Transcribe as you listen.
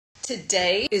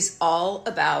Today is all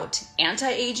about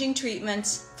anti-aging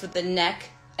treatments for the neck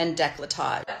and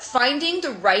décolletage. Finding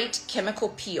the right chemical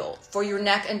peel for your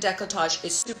neck and décolletage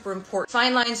is super important.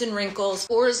 Fine lines and wrinkles,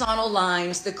 horizontal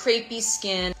lines, the crepey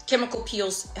skin, chemical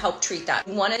peels help treat that.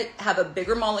 You want to have a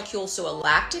bigger molecule, so a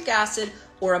lactic acid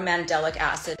or a Mandelic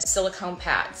Acid. Silicone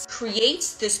Pads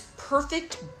creates this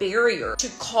perfect barrier to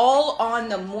call on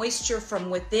the moisture from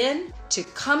within to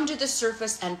come to the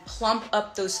surface and plump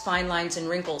up those fine lines and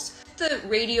wrinkles. The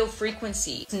radio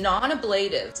frequency,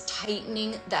 non-ablative,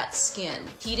 tightening that skin,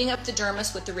 heating up the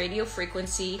dermis with the radio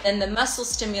frequency, and the muscle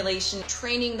stimulation,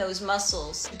 training those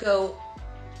muscles to go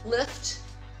lift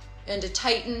and to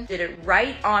tighten. Did it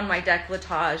right on my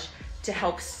décolletage to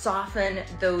help soften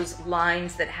those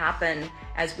lines that happen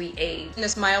as we age.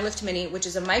 This MyoLift Mini, which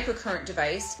is a microcurrent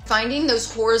device, finding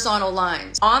those horizontal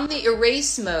lines. On the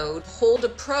erase mode, hold a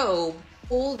probe,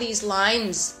 pull these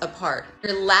lines apart,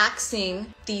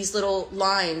 relaxing these little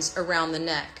lines around the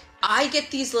neck. I get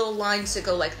these little lines to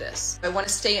go like this. I want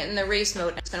to stay in the erase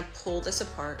mode. I'm just going to pull this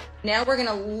apart. Now we're going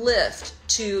to lift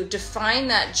to define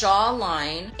that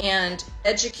jawline and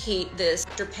educate this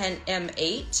Dr. Pen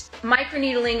M8.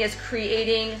 Microneedling is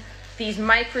creating these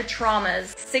micro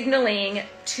traumas, signaling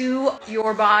to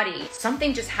your body,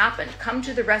 something just happened, come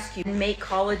to the rescue, make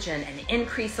collagen and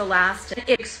increase elastin.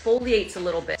 It exfoliates a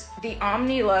little bit. The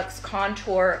Omnilux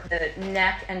contour, the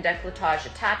neck and décolletage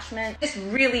attachment. This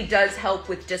really does help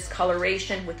with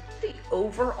discoloration, with the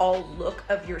overall look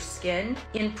of your skin.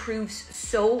 Improves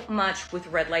so much with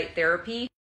red light therapy.